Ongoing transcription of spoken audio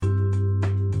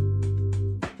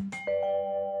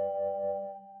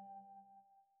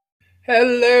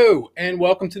Hello, and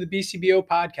welcome to the BCBO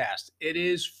Podcast. It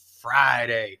is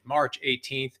Friday, March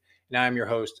 18th, and I'm your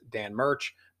host, Dan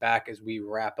Murch, back as we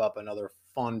wrap up another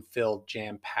fun-filled,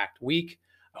 jam-packed week.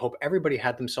 I hope everybody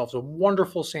had themselves a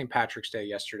wonderful St. Patrick's Day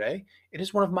yesterday. It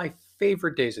is one of my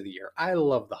favorite days of the year. I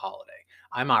love the holiday.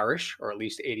 I'm Irish, or at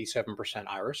least 87%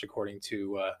 Irish, according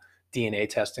to DNA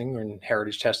testing and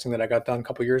heritage testing that I got done a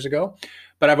couple years ago.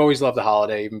 But I've always loved the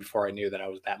holiday, even before I knew that I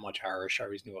was that much Irish. I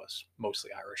always knew I was mostly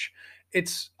Irish.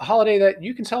 It's a holiday that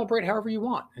you can celebrate however you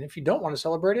want. And if you don't want to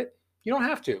celebrate it, you don't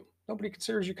have to. Nobody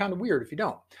considers you kind of weird if you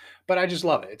don't. But I just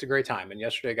love it. It's a great time. And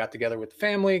yesterday I got together with the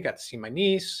family, got to see my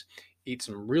niece, eat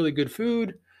some really good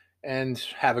food, and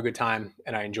have a good time.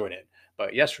 And I enjoyed it.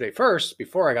 But yesterday first,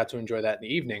 before I got to enjoy that in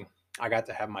the evening, I got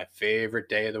to have my favorite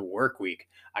day of the work week.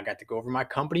 I got to go over my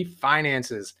company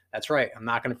finances. That's right. I'm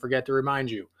not going to forget to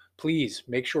remind you. Please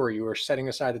make sure you are setting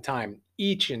aside the time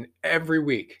each and every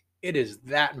week. It is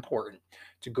that important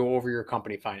to go over your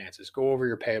company finances, go over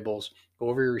your payables, go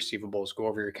over your receivables, go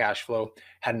over your cash flow.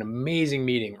 Had an amazing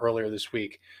meeting earlier this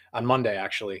week, on Monday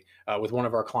actually, with one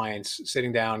of our clients,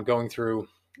 sitting down, going through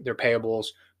their payables,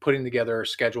 putting together a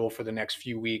schedule for the next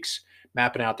few weeks,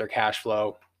 mapping out their cash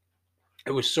flow.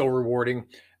 It was so rewarding,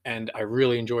 and I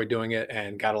really enjoyed doing it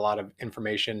and got a lot of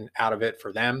information out of it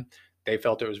for them. They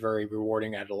felt it was very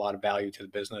rewarding, added a lot of value to the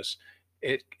business.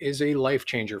 It is a life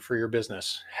changer for your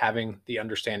business, having the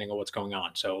understanding of what's going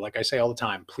on. So like I say all the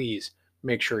time, please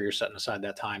make sure you're setting aside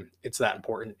that time. It's that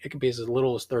important. It can be as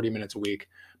little as 30 minutes a week,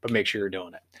 but make sure you're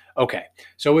doing it. Okay,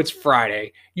 so it's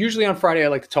Friday. Usually on Friday, I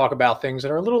like to talk about things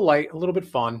that are a little light, a little bit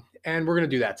fun, and we're going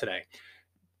to do that today.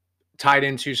 Tied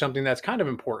into something that's kind of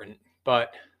important,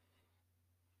 but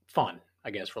fun,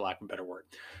 I guess, for lack of a better word.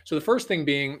 So the first thing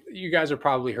being, you guys have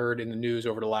probably heard in the news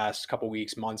over the last couple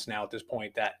weeks, months now at this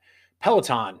point, that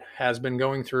Peloton has been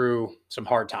going through some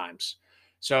hard times.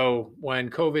 So when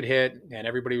COVID hit and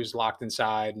everybody was locked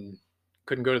inside and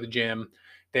couldn't go to the gym,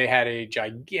 they had a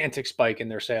gigantic spike in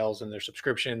their sales and their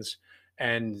subscriptions,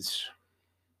 and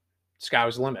sky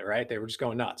was the limit, right? They were just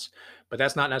going nuts. But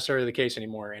that's not necessarily the case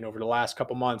anymore. And over the last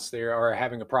couple months, they are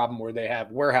having a problem where they have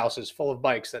warehouses full of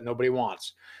bikes that nobody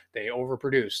wants. They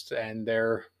overproduced, and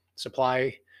their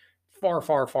supply far,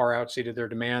 far, far exceeded their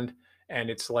demand, and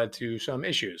it's led to some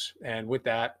issues. And with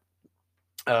that,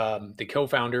 the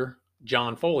co-founder,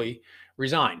 John Foley,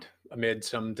 resigned amid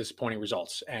some disappointing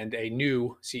results, and a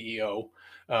new CEO,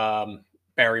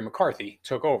 Barry McCarthy,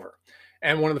 took over.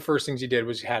 And one of the first things he did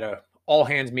was he had a all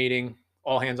hands meeting,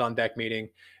 all hands on deck meeting,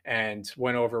 and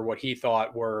went over what he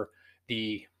thought were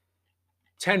the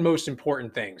 10 most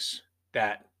important things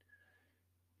that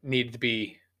needed to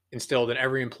be instilled in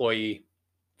every employee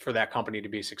for that company to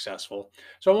be successful.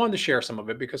 So I wanted to share some of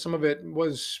it because some of it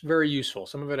was very useful.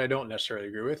 Some of it I don't necessarily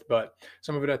agree with, but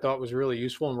some of it I thought was really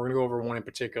useful. And we're going to go over one in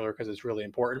particular because it's really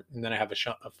important. And then I have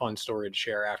a fun story to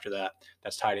share after that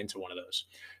that's tied into one of those.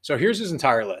 So here's his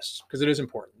entire list because it is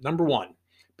important. Number one,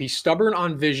 be stubborn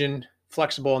on vision,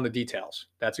 flexible on the details.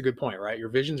 That's a good point, right? Your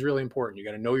vision is really important. You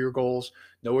got to know your goals,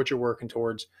 know what you're working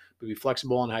towards, but be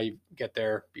flexible on how you get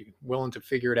there. Be willing to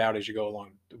figure it out as you go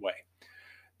along the way.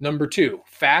 Number two,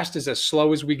 fast is as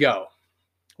slow as we go.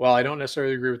 Well, I don't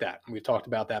necessarily agree with that. We've talked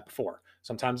about that before.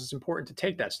 Sometimes it's important to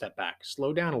take that step back,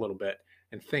 slow down a little bit,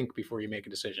 and think before you make a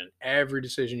decision. Every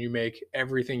decision you make,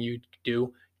 everything you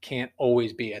do can't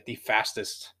always be at the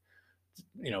fastest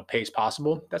pace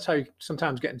possible. That's how you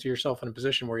sometimes get into yourself in a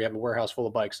position where you have a warehouse full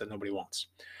of bikes that nobody wants.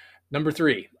 Number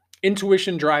three,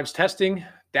 intuition drives testing,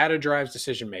 data drives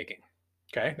decision making.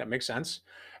 Okay, that makes sense.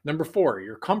 Number four,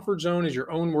 your comfort zone is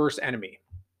your own worst enemy.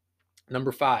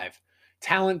 Number five,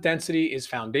 talent density is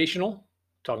foundational.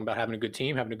 Talking about having a good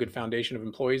team, having a good foundation of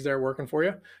employees there working for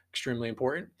you, extremely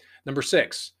important. Number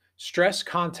six, stress,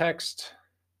 context,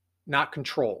 not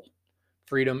control,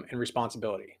 freedom and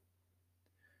responsibility.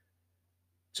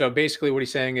 So basically what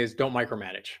he's saying is don't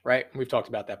micromanage, right? We've talked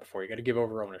about that before. You got to give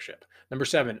over ownership. Number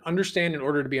seven, understand in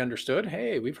order to be understood.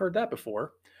 Hey, we've heard that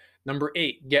before. Number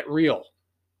eight, get real.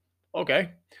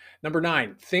 Okay. Number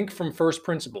nine, think from first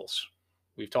principles.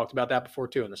 We've talked about that before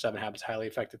too in the 7 Habits of Highly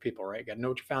Effective People, right? Got to know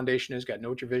what your foundation is, got to know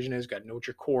what your vision is, got to know what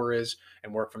your core is,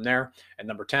 and work from there. And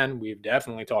number 10, we've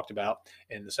definitely talked about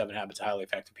in the 7 Habits of Highly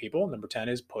Effective People. Number 10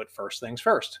 is put first things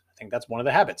first. I think that's one of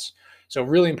the habits. So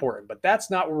really important, but that's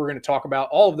not what we're going to talk about.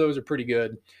 All of those are pretty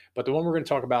good, but the one we're going to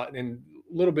talk about in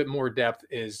a little bit more depth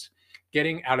is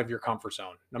getting out of your comfort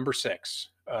zone. Number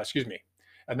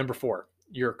four,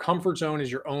 your comfort zone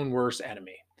is your own worst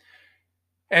enemy.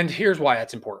 And here's why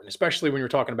that's important, especially when you're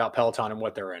talking about Peloton and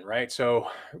what they're in, right? So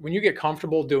when you get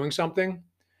comfortable doing something,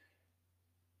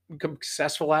 you become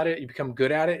successful at it, you become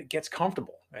good at it, it gets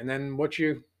comfortable. And then what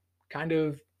you kind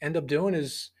of end up doing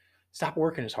is stop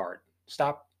working as hard.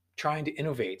 Stop trying to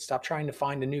innovate. Stop trying to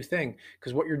find a new thing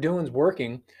because what you're doing is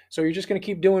working. So you're just going to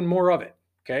keep doing more of it.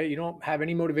 Okay. You don't have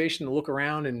any motivation to look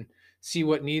around and see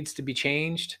what needs to be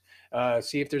changed,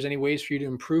 see if there's any ways for you to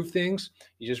improve things.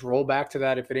 You just roll back to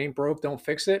that. If it ain't broke, don't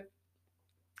fix it.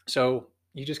 So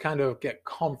you just kind of get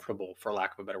comfortable, for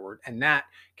lack of a better word, and that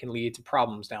can lead to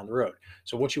problems down the road.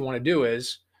 So what you want to do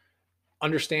is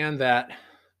understand that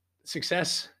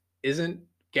success isn't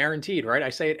guaranteed, right? I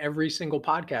say it every single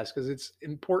podcast because it's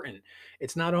important.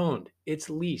 It's not owned, it's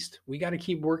leased. We got to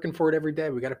keep working for it every day.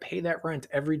 We got to pay that rent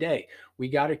every day. We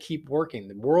got to keep working.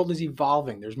 The world is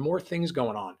evolving. There's more things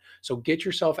going on. So get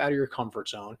yourself out of your comfort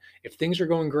zone. If things are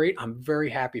going great, I'm very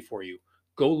happy for you.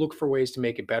 Go look for ways to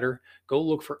make it better. Go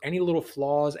look for any little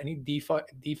flaws, any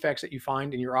defects that you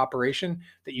find in your operation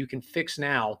that you can fix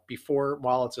now before,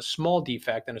 while it's a small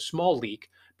defect and a small leak,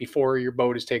 before your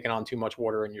boat is taking on too much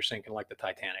water and you're sinking like the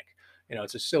Titanic.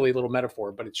 It's a silly little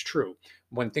metaphor, but it's true.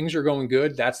 When things are going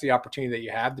good, that's the opportunity that you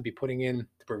have to be putting in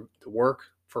the work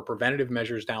for preventative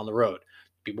measures down the road.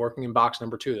 Be working in box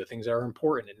number 2, the things that are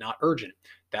important and not urgent.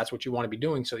 That's what you want to be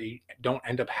doing so you don't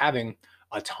end up having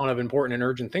a ton of important and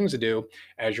urgent things to do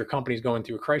as your company's going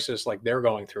through a crisis like they're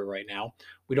going through right now.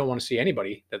 We don't want to see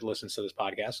anybody that listens to this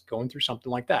podcast going through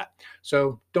something like that.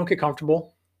 So don't get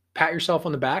comfortable. Pat yourself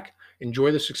on the back,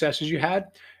 enjoy the successes you had,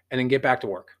 and then get back to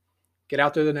work. Get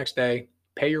out there the next day,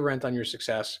 pay your rent on your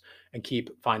success, and keep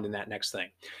finding that next thing.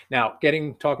 Now,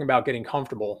 talking about getting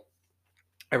comfortable,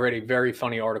 I read a very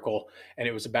funny article, and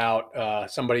it was about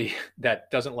somebody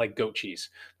that doesn't like goat cheese.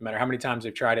 No matter how many times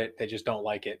they've tried it, they just don't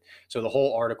like it. So the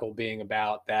whole article being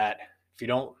about that, if you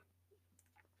don't,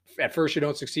 at first you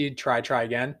don't succeed, try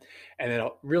again. And then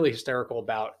really hysterical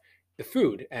about the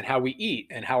food and how we eat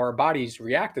and how our bodies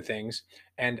react to things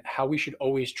and how we should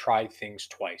always try things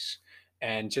twice.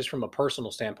 And just from a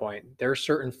personal standpoint, there are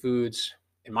certain foods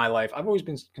in my life. I've always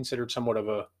been considered somewhat of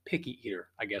a picky eater,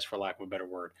 I guess, for lack of a better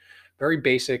word. Very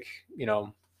basic,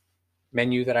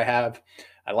 menu that I have.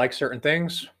 I like certain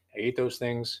things. I eat those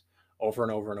things over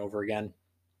and over and over again.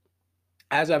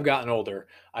 As I've gotten older,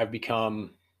 I've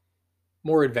become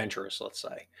more adventurous, let's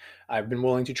say. I've been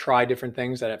willing to try different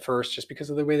things that at first, just because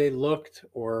of the way they looked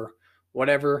or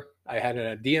whatever, I had an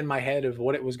idea in my head of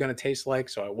what it was going to taste like,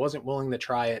 so I wasn't willing to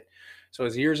try it. So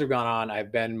as years have gone on,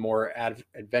 I've been more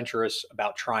adventurous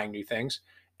about trying new things.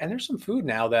 And there's some food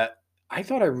now that I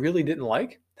thought I really didn't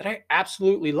like that I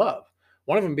absolutely love.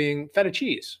 One of them being feta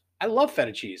cheese. I love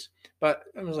feta cheese, but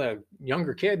I was a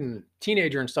younger kid and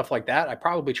teenager and stuff like that. I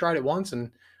probably tried it once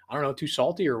and I don't know, too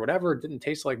salty or whatever. It didn't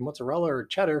taste like mozzarella or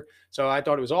cheddar. So I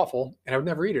thought it was awful and I would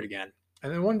never eat it again.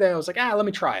 And then one day I was like, let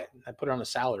me try it. I put it on a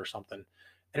salad or something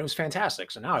and it was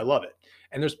fantastic. So now I love it.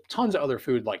 And there's tons of other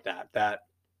food like that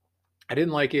I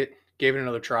didn't like it, gave it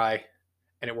another try,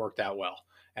 and it worked out well.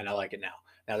 And I like it now.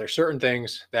 Now, there's certain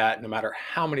things that no matter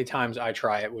how many times I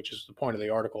try it, which is the point of the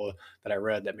article that I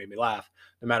read that made me laugh,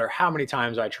 no matter how many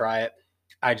times I try it,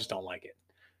 I just don't like it.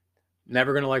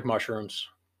 Never going to like mushrooms,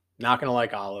 not going to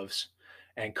like olives.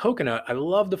 And coconut, I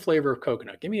love the flavor of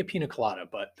coconut. Give me a pina colada,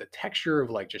 but the texture of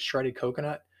like just shredded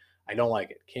coconut, I don't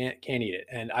like it. Can't eat it.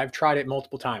 And I've tried it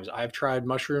multiple times. I've tried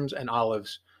mushrooms and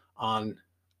olives on,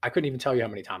 I couldn't even tell you how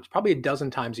many times, probably a dozen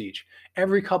times each.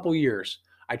 Every couple years,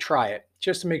 I try it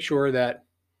just to make sure that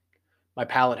my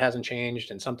palate hasn't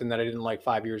changed and something that I didn't like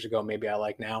 5 years ago, maybe I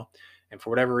like now. And for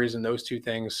whatever reason, those two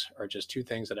things are just two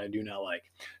things that I do not like.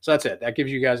 So that's it. That gives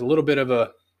you guys a little bit of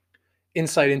a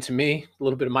insight into me, a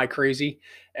little bit of my crazy.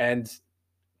 And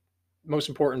most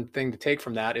important thing to take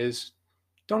from that is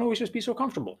don't always just be so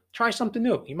comfortable. Try something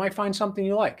new. You might find something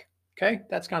you like. Okay,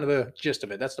 that's kind of the gist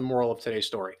of it. That's the moral of today's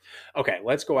story. Okay,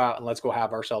 let's go out and let's go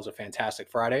have ourselves a fantastic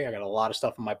Friday. I got a lot of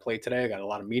stuff on my plate today. I got a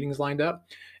lot of meetings lined up,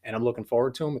 and I'm looking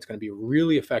forward to them. It's going to be a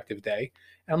really effective day,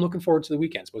 and I'm looking forward to the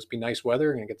weekend. It's supposed to be nice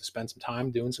weather. I'm going to get to spend some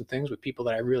time doing some things with people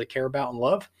that I really care about and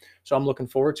love. So I'm looking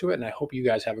forward to it, and I hope you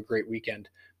guys have a great weekend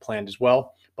planned as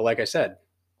well. But like I said,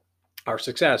 our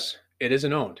success, it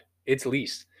isn't owned. It's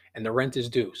leased, and the rent is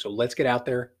due. So let's get out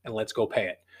there and let's go pay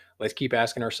it. Let's keep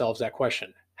asking ourselves that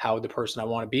question. How would the person I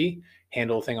want to be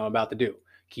handle the thing I'm about to do?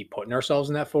 Keep putting ourselves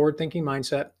in that forward-thinking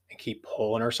mindset and keep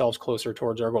pulling ourselves closer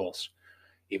towards our goals.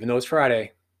 Even though it's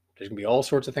Friday, there's going to be all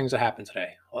sorts of things that happen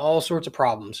today. All sorts of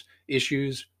problems,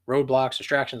 issues, roadblocks,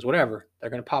 distractions, whatever.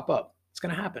 They're going to pop up. It's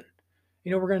going to happen.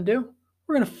 You know what we're going to do?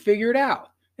 We're going to figure it out,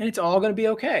 and it's all going to be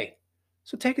okay.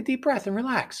 So take a deep breath and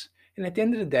relax. And at the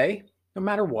end of the day, no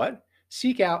matter what,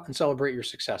 seek out and celebrate your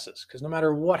successes, because no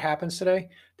matter what happens today,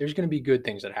 there's going to be good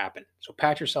things that happen. So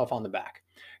pat yourself on the back.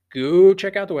 Go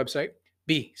check out the website,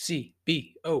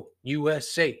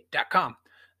 bcbousa.com.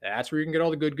 That's where you can get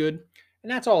all the good.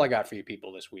 And that's all I got for you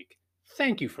people this week.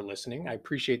 Thank you for listening. I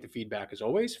appreciate the feedback as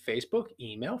always. Facebook,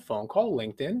 email, phone call,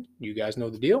 LinkedIn. You guys know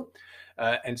the deal.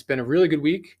 And it's been a really good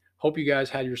week. Hope you guys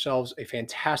had yourselves a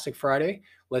fantastic Friday.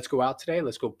 Let's go out today.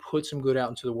 Let's go put some good out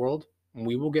into the world, and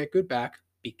we will get good back.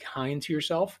 Be kind to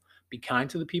yourself. Be kind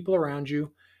to the people around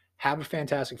you. Have a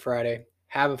fantastic Friday.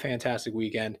 Have a fantastic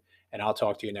weekend, and I'll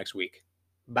talk to you next week.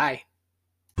 Bye.